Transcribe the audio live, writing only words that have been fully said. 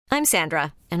I'm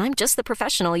Sandra, and I'm just the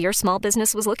professional your small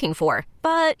business was looking for.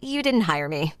 But you didn't hire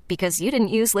me because you didn't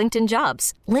use LinkedIn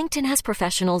Jobs. LinkedIn has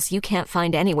professionals you can't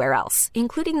find anywhere else,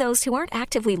 including those who aren't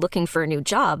actively looking for a new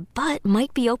job, but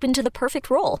might be open to the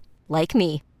perfect role, like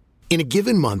me. In a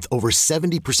given month, over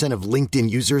 70% of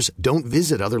LinkedIn users don't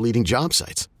visit other leading job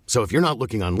sites. So if you're not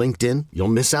looking on LinkedIn, you'll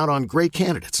miss out on great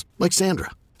candidates like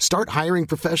Sandra. Start hiring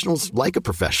professionals like a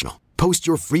professional. Post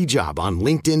your free job on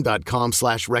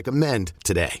linkedin.com/recommend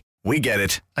today. We get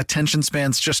it. Attention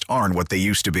spans just aren't what they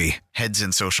used to be. Heads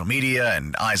in social media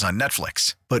and eyes on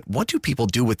Netflix. But what do people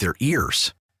do with their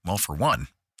ears? Well, for one,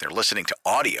 they're listening to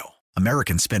audio.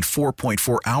 Americans spend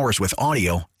 4.4 hours with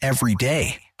audio every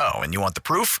day. Oh, and you want the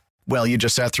proof? Well, you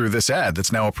just sat through this ad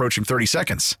that's now approaching 30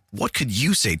 seconds. What could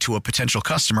you say to a potential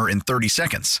customer in 30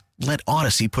 seconds? Let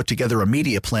Odyssey put together a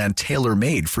media plan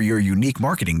tailor-made for your unique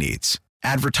marketing needs.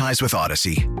 Advertise with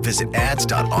Odyssey. Visit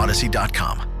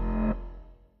ads.odyssey.com.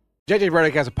 JJ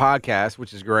Redick has a podcast,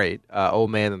 which is great. Old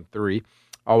Man and Three.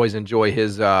 Always enjoy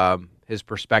his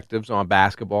perspectives on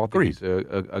basketball. I think he's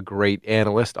a great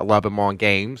analyst. I love him on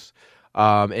games.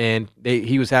 And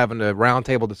he was having a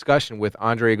roundtable discussion with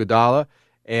Andre Iguodala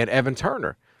and Evan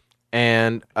Turner.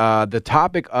 And the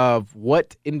topic of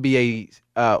what city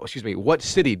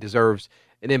deserves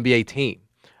an NBA team.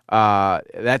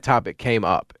 That topic came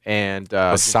up, and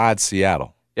besides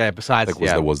Seattle. Yeah, besides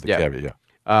Seattle. That was the caveat. Yeah.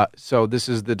 So this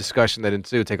is the discussion that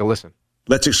ensued. Take a listen.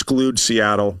 Let's exclude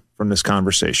Seattle from this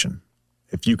conversation.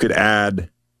 If you could add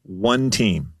one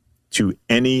team to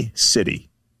any city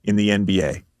in the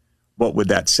NBA, what would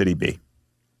that city be?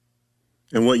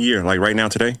 In what year? Like right now,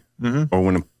 today, or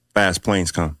when the fast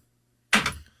planes come?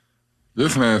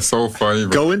 This man's so funny.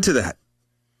 Bro. Go into that.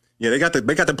 Yeah, they got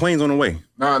the planes on the way.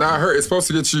 No, I heard it's supposed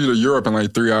to get you to Europe in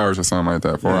like 3 hours or something like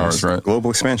that. 4 hours, right? Global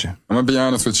expansion. I'm gonna be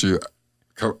honest with you.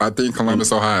 I think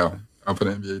Columbus, Ohio. I'll put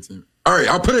an NBA team. All right,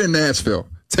 I'll put it in Nashville.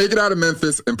 Take it out of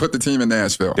Memphis and put the team in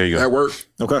Nashville. There you go. That work?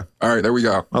 Okay. All right, there we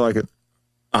go. I like it.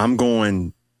 I'm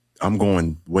going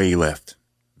way left.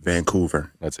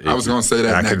 Vancouver. That's it. I was gonna say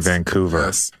that back next. in Vancouver.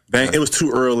 Yes. It was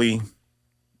too early.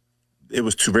 It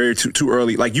was too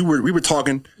early. Like we were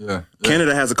talking. Yeah.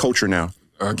 Canada has a culture now.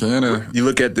 Canada. You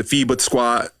look at the FIBA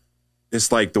squad.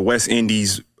 It's like the West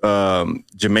Indies,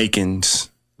 Jamaicans.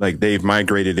 Like they've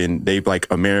migrated and they've like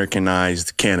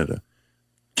Americanized Canada.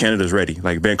 Canada's ready.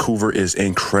 Like Vancouver is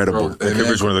incredible.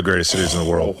 Vancouver is one of the greatest cities in the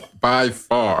world. By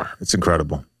far. It's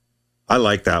incredible. I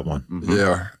like that one. Mm-hmm.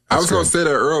 Yeah. I was going to say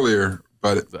that earlier,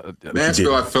 but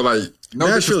Nashville, I feel like, no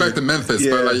disrespect to Memphis,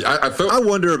 but like I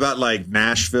wonder about like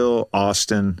Nashville,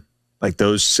 Austin, like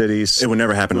those cities. It would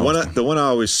never happen. The one I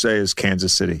always say is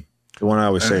Kansas City.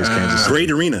 Great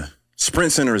arena.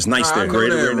 Sprint Center is nice there.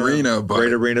 Great arena, but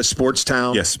great arena, sports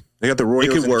town. Yes, they got the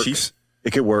Royals and the Chiefs. It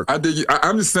could work.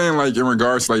 I'm just saying, like in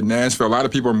regards to like Nashville, a lot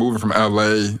of people are moving from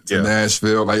LA to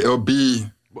Nashville. Like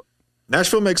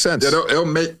Nashville makes sense. Yeah,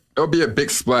 it'll be a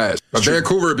big splash. But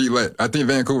Vancouver would be lit. I think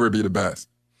Vancouver would be the best.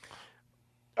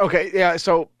 Okay, yeah.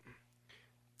 So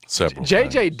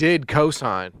JJ times. did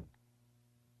co-sign.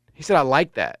 He said, "I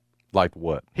like that." Like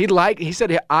what? He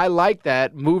said, "I like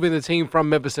that moving the team from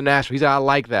Memphis to Nashville." He said, "I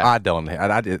like that." I don't.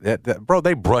 Bro,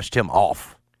 they brushed him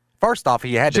off. First off,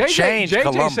 he had to change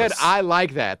Columbus. JJ said, "I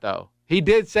like that," though. He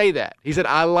did say that. He said,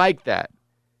 "I like that."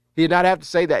 He did not have to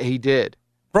say that. He did.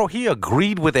 Bro, he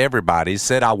agreed with everybody. He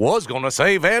said, "I was going to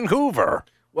say Vancouver."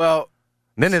 Well,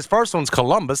 then his first one's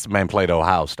Columbus. The man played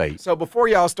Ohio State. So before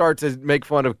y'all start to make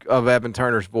fun of Evan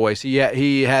Turner's voice, he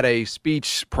had a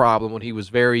speech problem when he was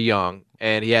very young,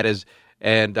 and he had his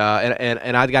and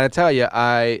I got to tell you,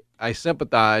 I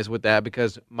sympathize with that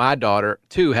because my daughter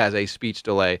too has a speech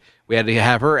delay. We had to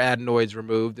have her adenoids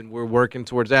removed, and we're working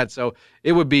towards that. So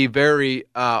it would be very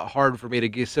hard for me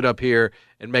to sit up here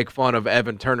and make fun of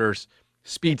Evan Turner's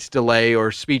speech delay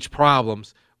or speech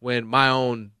problems when my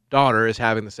own daughter is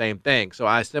having the same thing. So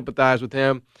I sympathize with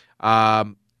him,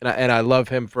 and I love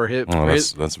him for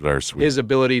that's very sweet. His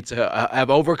ability to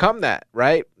have overcome that.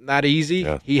 Right, not easy.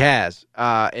 Yeah. He has,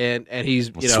 and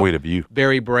he's sweet of you.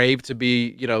 Very brave to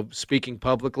be speaking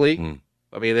publicly. Mm.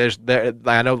 I mean,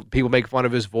 I know people make fun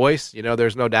of his voice.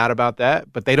 There's no doubt about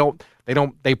that. But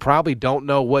they probably don't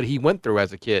know what he went through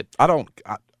as a kid.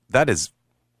 That's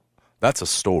a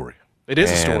story. It is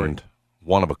a story.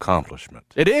 One of accomplishment.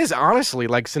 It is, honestly,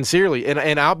 like sincerely.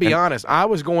 And I'll be honest, I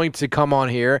was going to come on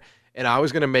here and I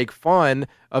was going to make fun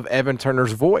of Evan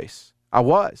Turner's voice. I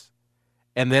was.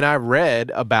 And then I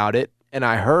read about it and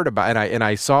I heard about it and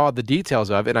I saw the details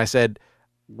of it and I said,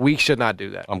 we should not do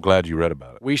that. I'm glad you read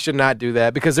about it. We should not do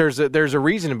that because there's a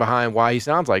reason behind why he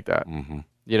sounds like that.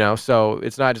 Mm-hmm. So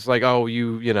it's not just like, oh,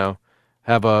 you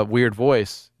have a weird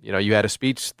voice. You know, you had a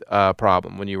speech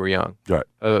problem when you were young. Right.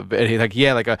 And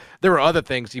there were other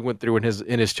things he went through in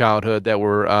his childhood that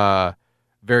were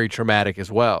very traumatic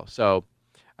as well. So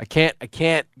I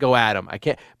can't go at him. I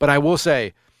can't. But I will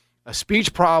say, a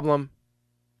speech problem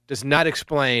does not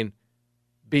explain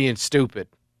being stupid.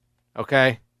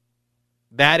 Okay,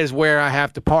 that is where I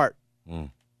have to part.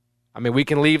 I mean, we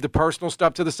can leave the personal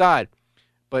stuff to the side,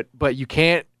 but you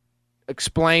can't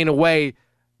explain away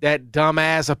that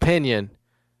dumbass opinion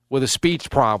with a speech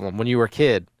problem when you were a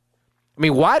kid. I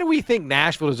mean, why do we think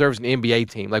Nashville deserves an NBA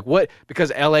team? Like, what?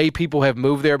 Because LA people have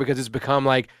moved there because it's become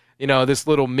like, you know, this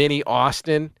little mini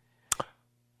Austin.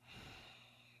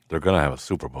 They're going to have a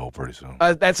Super Bowl pretty soon.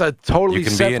 That's a totally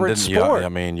separate sport. I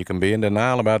mean, you can be in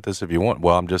denial about this if you want.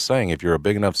 Well, I'm just saying, if you're a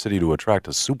big enough city to attract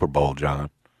a Super Bowl, John,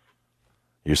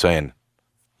 you're saying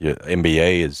your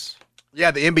NBA is...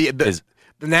 Yeah, the NBA...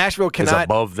 The Nashville cannot is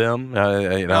above them.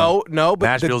 No, but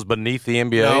Nashville's beneath the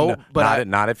NBA. No, but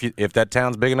not if that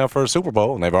town's big enough for a Super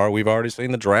Bowl, and we've already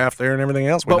seen the draft there and everything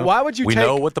else. Why would you? We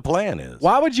know what the plan is.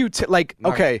 Why would you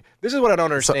Okay, this is what I don't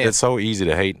understand. It's so easy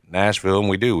to hate Nashville, and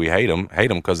we do. We hate them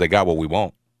because they got what we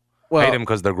want. Well, hate them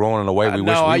because they're growing in a way we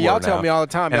wish we were. Y'all tell me all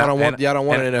the time y'all don't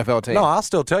want an NFL team. No, I'll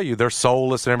still tell you they're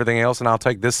soulless and everything else, and I'll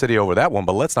take this city over that one.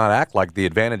 But let's not act like the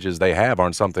advantages they have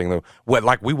aren't something that,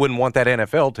 like we wouldn't want that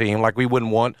NFL team, like we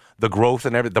wouldn't want the growth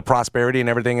and the prosperity and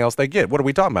everything else they get. What are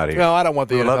we talking about here? No, I don't want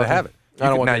the NFL. We'd love to have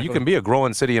it. You can be a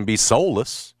growing city and be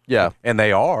soulless. Yeah, and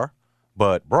they are,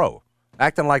 but bro,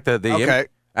 acting like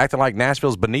acting like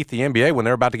Nashville's beneath the NBA when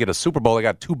they're about to get a Super Bowl. They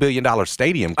got $2 billion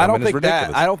stadium coming. Is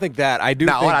ridiculous. I don't think that. I do.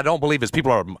 Now, what I don't believe is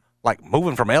people are like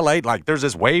moving from LA. Like there's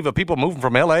this wave of people moving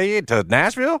from LA to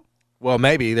Nashville. Well,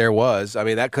 maybe there was. I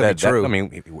mean, that could be true. I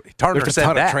mean, Turner There's said a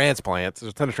ton that. of transplants.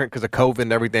 There's a ton of because of COVID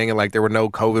and everything, and like there were no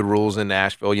COVID rules in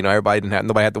Nashville. You know, nobody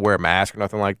had to wear a mask or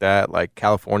nothing like that. Like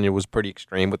California was pretty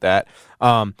extreme with that.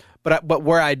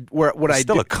 It's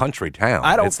still a country town.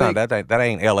 I don't think that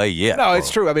ain't LA yet. No, it's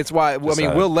true. I mean, it's why.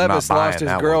 Will Levis lost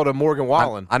his girl to Morgan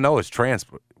Wallen. I know it's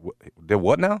did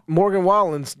what now? Morgan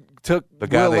Wallen took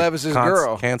Will Levis's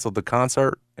girl. Canceled the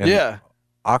concert. In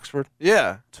Oxford.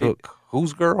 Yeah, took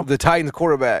whose girl? The Titans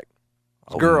quarterback.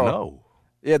 Girl. No.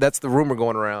 Yeah, that's the rumor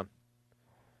going around.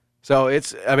 So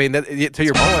it's. I mean, to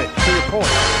your point.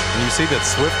 And you see that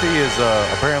Swiftie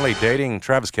is apparently dating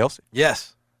Travis Kelce.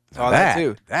 Yes. That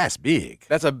too. That's big.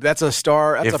 That's a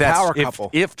star. That's a power couple.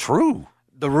 If true,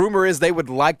 the rumor is they would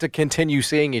like to continue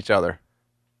seeing each other.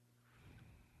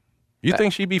 You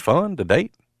think she'd be fun to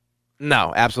date?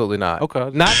 No, absolutely not.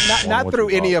 Okay. Not through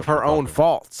any of her own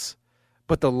faults,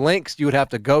 but the lengths you would have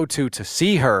to go to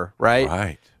see her,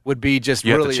 right? Would be just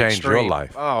you really have to change extreme. your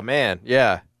life. Oh man,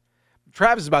 yeah.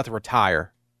 Travis is about to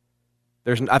retire.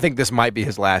 I think this might be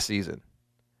his last season,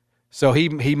 so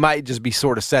he might just be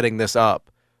sort of setting this up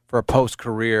for a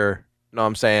post-career, you know what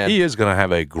I'm saying? He is going to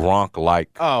have a Gronk-like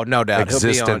no doubt.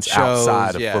 existence He'll be on shows.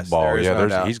 outside of football.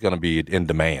 He's going to be in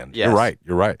demand. Yes.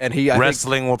 You're right. And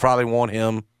Wrestling will probably want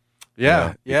him.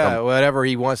 Whatever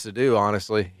he wants to do,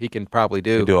 honestly, he can probably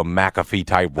do. He do a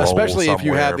McAfee-type role especially if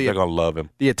you have they're going to love him.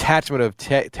 The attachment of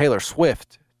Taylor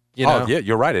Swift. You know? Oh, yeah,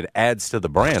 you're right. It adds to the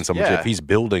brand so much if he's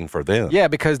building for them. Yeah,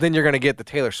 because then you're going to get the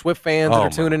Taylor Swift fans that are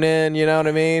tuning in, you know what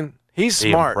I mean? He's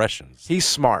smart. Impressions. He's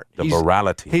smart. The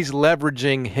virality. He's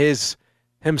leveraging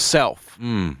himself.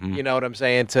 Mm-hmm. You know what I'm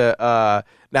saying? Now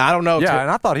I don't know. Yeah,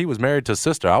 and I thought he was married to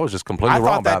Sister. I was just completely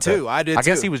wrong about that. I thought that too. I did. I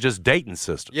guess he was just dating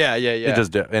Sister. Yeah.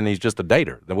 And he's just a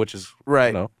dater, which is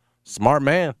right. Smart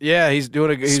man. Yeah, he's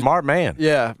doing smart man.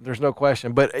 Yeah, there's no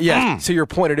question. But yeah, to your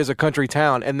point, it is a country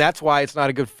town, and that's why it's not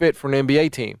a good fit for an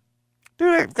NBA team.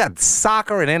 Dude, they've got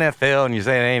soccer and NFL, and you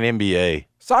say it ain't NBA.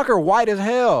 Soccer white as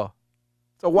hell.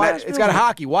 It's got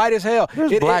hockey, white as hell.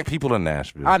 There's black people in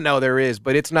Nashville. I know there is,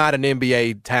 but it's not an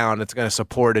NBA town that's going to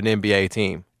support an NBA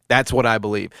team. That's what I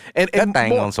believe. And that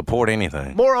thing don't support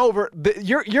anything. Moreover,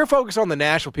 you're focused on the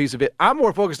national piece of it. I'm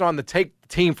more focused on the take the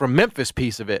team from Memphis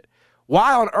piece of it.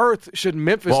 Why on earth should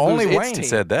Memphis lose only its Wayne team?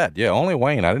 said that. Yeah, only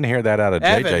Wayne. I didn't hear that out of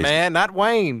Evan, JJ. Man, not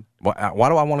Wayne. Why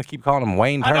do I want to keep calling him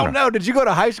Wayne Turner? I don't know. Did you go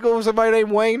to high school with somebody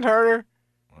named Wayne Turner?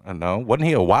 No. Wasn't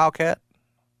he a Wildcat?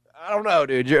 I don't know,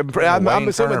 dude. I'm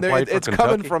assuming it's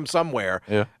coming from somewhere.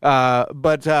 Yeah.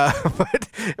 But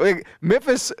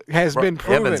Memphis has been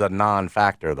proven. Evan's a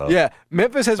non-factor, though. Yeah,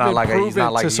 Memphis has been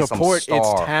proven to support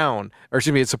its town,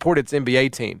 support its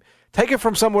NBA team. Take it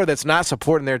from somewhere that's not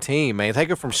supporting their team, man. Take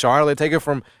it from Charlotte. Take it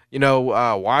from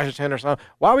Washington or something.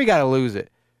 Why we got to lose it?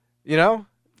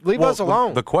 Leave us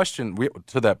alone. The question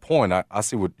to that point, I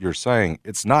see what you're saying.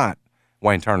 It's not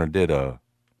Wayne Turner did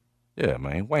Yeah,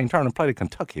 man. Wayne Turner played at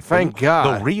Kentucky. Thank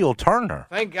God. The real Turner.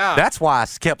 Thank God. That's why I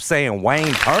kept saying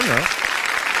Wayne Turner.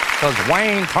 Because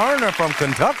Wayne Turner from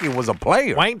Kentucky was a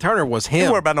player. Wayne Turner was You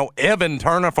him. worry about no Evan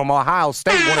Turner from Ohio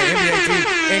State, won an NBA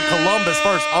team in Columbus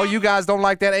first. Oh, you guys don't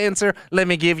like that answer? Let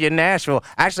me give you Nashville.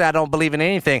 Actually, I don't believe in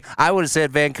anything. I would have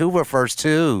said Vancouver first,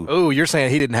 too. Ooh, you're saying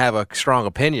he didn't have a strong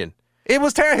opinion. It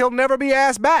was terrible. He'll never be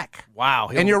asked back. Wow.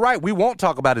 And you're right. We won't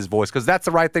talk about his voice because that's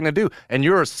the right thing to do. And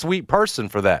you're a sweet person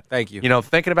for that. Thank you. You know,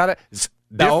 thinking about it, it's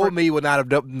The different. old me would not have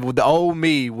done. The old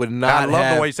me would not I love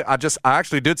have. the way you said. I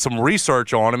actually did some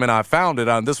research on him, and I found it.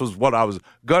 This was what I was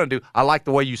gonna do. I like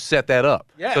the way you set that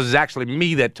up. Yes. Because it's actually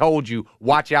me that told you,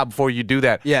 watch out before you do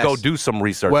that. Yes. Go do some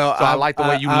research. Well, so I like the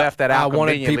way you left that out. I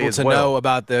wanted conveniently people as to well. know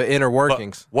about the inner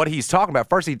workings. But what he's talking about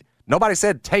first, nobody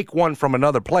said take one from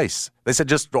another place. They said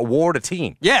just award a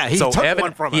team. Yeah, he took Evan,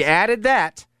 one from He us. added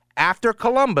that. After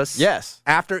Columbus, Yes.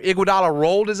 After Iguodala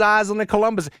rolled his eyes on the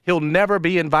Columbus, he'll never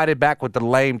be invited back with the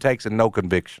lame takes and no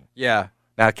conviction. Yeah.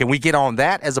 Now, can we get on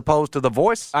that as opposed to The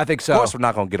Voice? I think so. Of course, we're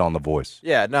not going to get on The Voice.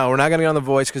 Yeah, no, we're not going to get on The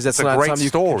Voice because that's It's a not great something you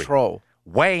story. can control.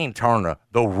 Wayne Turner,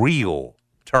 the real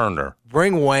Turner.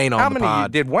 Bring Wayne on How the many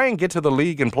pod. did Wayne get to the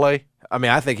league and play? I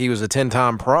mean, I think he was a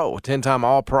 10-time pro, 10-time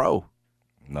All-Pro.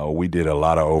 No, we did a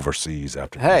lot of overseas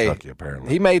after Hey, Kentucky, apparently.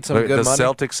 he made some good the money.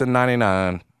 Celtics in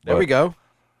 99. There we go.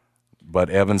 But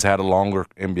Evans had a longer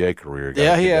NBA career. Gotta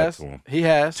Yeah, he give that has. to him. He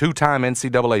has. Two-time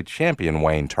NCAA champion,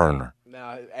 Wayne Turner.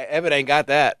 No, Evan ain't got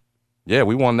that. Yeah,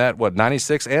 we won that,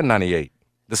 96 and 98.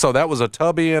 So that was a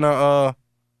Tubby and a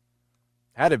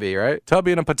Had to be, right?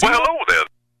 Tubby and a Patino. Well, hello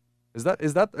there.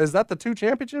 Is that the two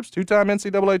championships? Two-time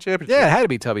NCAA championships? Yeah, it had to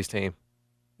be Tubby's team.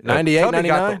 98, Tubby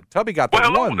 99? Tubby got the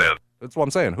Well, hello one. there. That's what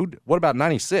I'm saying. What about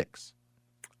 96?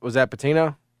 Was that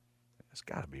Patino? It's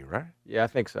got to be, right? Yeah, I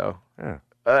think so. Yeah.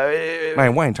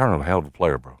 Man, Wayne Turner was a hell of a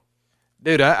player, bro.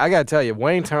 Dude, I got to tell you,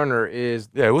 Wayne Turner is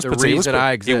Yeah, it was the Patino. reason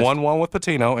I exist. He won one with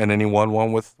Patino, and then he won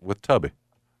one with Tubby.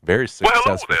 Very Well,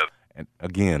 hello successful. there. And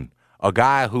again, a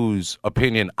guy whose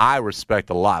opinion I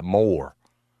respect a lot more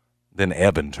than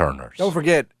Evan Turner's. Don't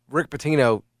forget, Rick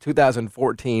Pitino,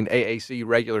 2014 AAC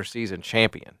regular season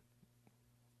champion.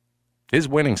 His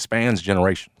winning spans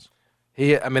generations.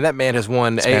 That man has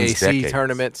won Spans AAC decades.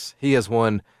 tournaments. He has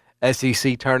won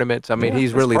SEC tournaments. I mean, Yeah,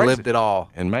 he's that's really crazy. lived it all.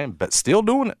 And, man, but still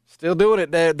doing it. Still doing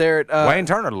it. They're at, Wayne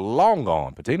Turner, long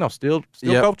gone. Patino still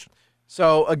Yep. coaching.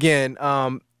 So again,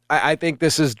 I think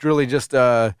this is really just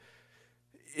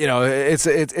it's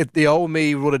the old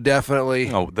me would have definitely.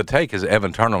 No, the take is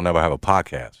Evan Turner will never have a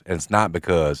podcast, and it's not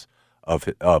because of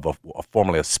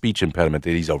formerly a speech impediment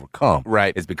that he's overcome.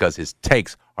 Right. It's because his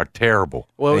takes are terrible.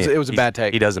 Well, And it was a bad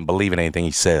take. He doesn't believe in anything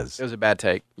he says. It was a bad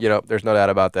take. There's no doubt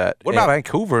about that. What about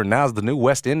Vancouver? Now's the new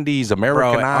West Indies,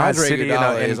 Americanized Andre city in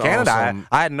Iguodala in is Canada. awesome.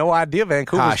 I had no idea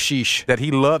Vancouver Hashish. that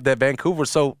he loved that Vancouver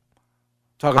so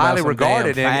Talking highly about some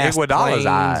regarded damn in fast Iguodala's planes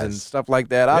eyes. and stuff like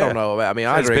that. I don't know. I mean,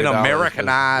 it's Andre been Iguodala is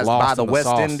Americanized lost by the in West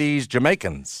sauce. Indies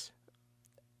Jamaicans.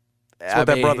 That's I what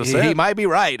that mean, brother said. He might be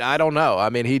right. I don't know. I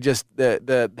mean, he just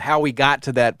the how we got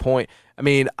to that point. I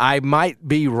mean, I might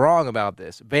be wrong about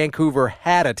this. Vancouver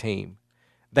had a team.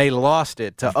 They lost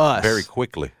it to us Very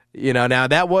quickly. Now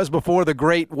that was before the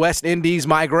great West Indies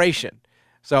migration.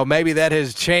 So maybe that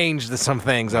has changed some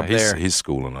things up there. He's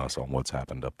schooling us on what's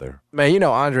happened up there. Man,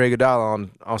 Andre Iguodala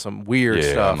on some weird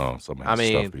stuff. I know. Some of I his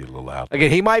mean, stuff be a little out there.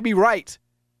 Again, he might be right.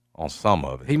 On some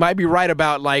of it. He might be right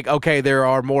about, there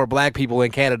are more black people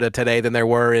in Canada today than there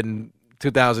were in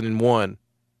 2001.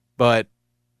 But,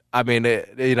 I mean,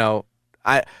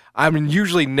 I'm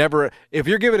usually never – if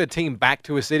you're giving a team back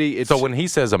to a city, it's – So when he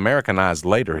says Americanized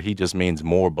later, he just means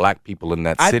more black people in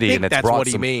that I city. think and it's that's brought what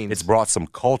he some, means. It's brought some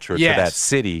culture Yes. to that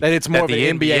city. That it's more of an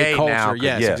the NBA culture. now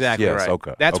Yes, exactly right.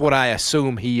 Okay. That's okay. what I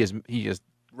assume he is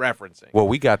referencing. Well,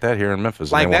 we got that here in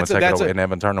Memphis. And they want to take it away, and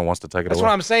Evan Turner wants to take it That's away.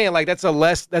 what I'm saying. That's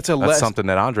something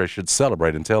that Andre should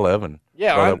celebrate and tell Evan.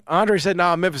 Yeah, Andre said,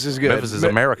 no, Memphis is good. Memphis is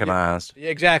Americanized. Yeah,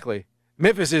 exactly.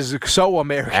 Memphis is so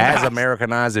Americanized. As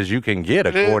Americanized as you can get,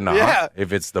 according to Hunt,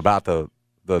 if it's about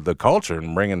the culture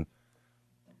and bringing.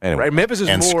 Anyway. Right, Memphis is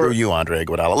And more. screw you, Andre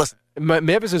Iguodala. Listen.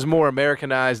 Memphis is more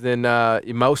Americanized than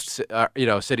most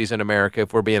cities in America.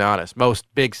 If we're being honest, most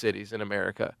big cities in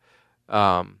America.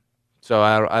 So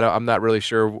I'm not really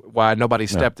sure why nobody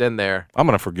stepped in there. I'm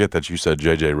going to forget that you said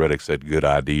JJ Redick said good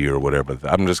idea or whatever.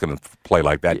 I'm just going to play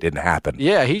like that didn't happen.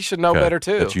 Yeah, he should know better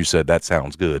too. That you said that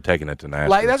sounds good, taking it to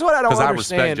Nashville. That's what I don't understand.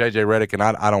 Because I respect JJ Redick, and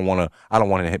I don't want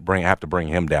to have to bring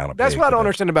him down. That's what I don't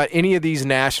understand about any of these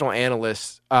national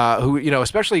analysts who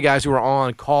especially guys who are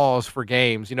on calls for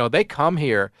games. They come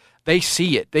here. They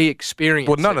see it. They experience it.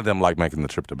 Well, none of them like making the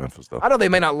trip to Memphis, though. I know they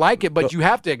may not like it, but you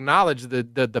have to acknowledge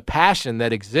the passion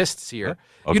that exists here.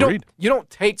 Yeah, agreed. You don't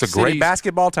take It's a great cities-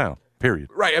 basketball town, period.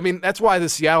 Right. I mean, that's why the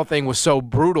Seattle thing was so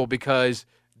brutal because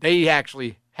they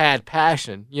actually had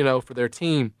passion, for their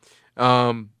team.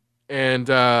 And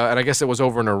I guess it was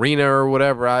over an arena or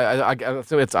whatever. I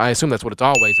assume that's what it's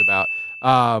always about.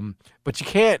 But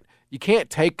you can't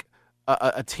take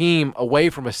a team away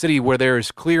from a city where there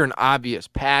is clear and obvious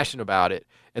passion about it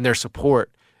and their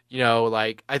support.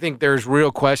 I think there's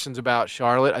real questions about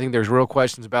Charlotte. I think there's real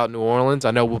questions about New Orleans.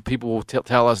 I know people will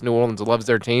tell us New Orleans loves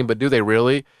their team, but do they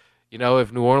really?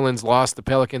 If New Orleans lost the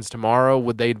Pelicans tomorrow,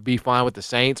 would they be fine with the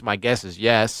Saints? My guess is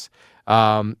yes.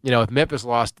 If Memphis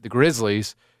lost to the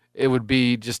Grizzlies, it would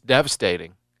be just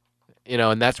devastating.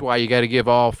 And that's why you got to give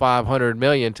all $500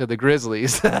 million to the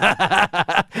Grizzlies. Don't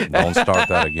start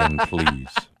that again, please.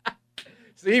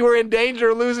 See, we're in danger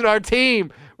of losing our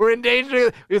team. We're in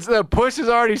danger. The push has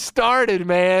already started,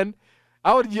 man.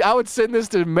 I would send this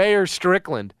to Mayor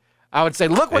Strickland. I would say,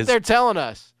 look what they're telling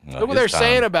us. Look what they're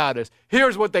saying about us.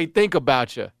 Here's what they think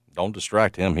about you. Don't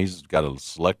distract him. He's got a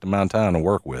select amount of time to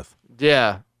work with.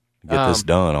 Yeah. Get this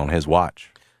done on his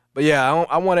watch. But, yeah,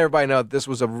 I want everybody to know that this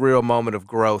was a real moment of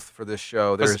growth for this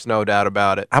show. There's no doubt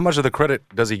about it. How much of the credit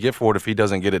does he get for it if he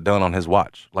doesn't get it done on his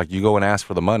watch? Like, you go and ask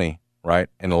for the money, right?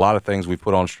 And a lot of things we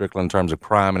put on Strickland in terms of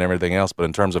crime and everything else, but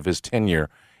in terms of his tenure,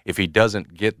 if he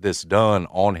doesn't get this done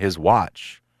on his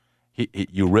watch,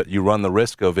 you run the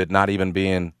risk of it not even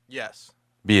being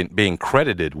being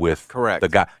credited with the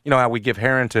guy. You know how we give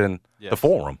Harrington the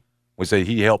forum. We say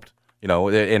he helped,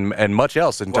 and much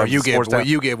else in terms of sports town.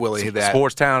 You give Willie that.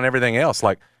 Sports town and everything else.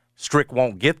 Like, Strick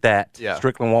won't get that. Yeah.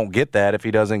 Strickland won't get that if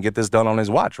he doesn't get this done on his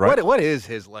watch, right? What is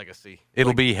his legacy?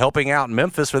 It'll be helping out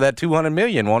Memphis for that $200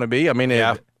 million, won't it be? I mean,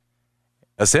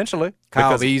 essentially.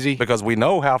 Kyle Beasley. Because we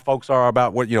know how folks are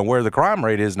about where the crime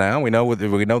rate is now. We know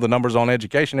the numbers on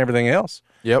education and everything else.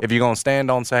 Yep. If you're going to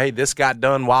stand on and say, hey, this got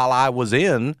done while I was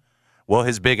in, well,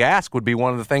 his big ask would be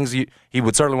one of the things he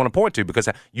would certainly want to point to, because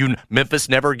Memphis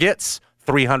never gets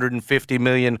 $350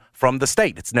 million from the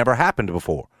state. It's never happened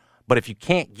before. But if you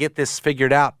can't get this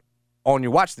figured out on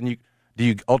your watch, then do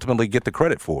you ultimately get the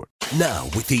credit for it? Now,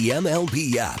 with the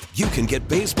MLB app, you can get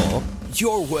baseball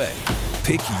your way.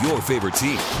 Pick your favorite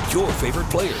team, your favorite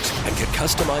players, and get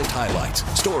customized highlights,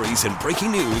 stories, and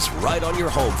breaking news right on your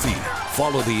home feed.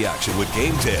 Follow the action with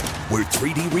Game 10, where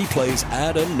 3D replays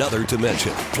add another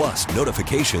dimension. Plus,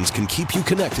 notifications can keep you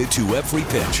connected to every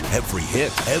pitch, every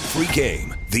hit, every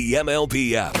game. The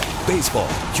MLB app. Baseball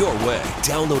your way.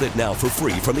 Download it now for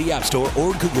free from the App Store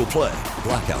or Google Play.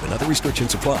 Blackout and other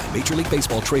restrictions apply. Major League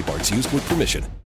Baseball trademarks used with permission.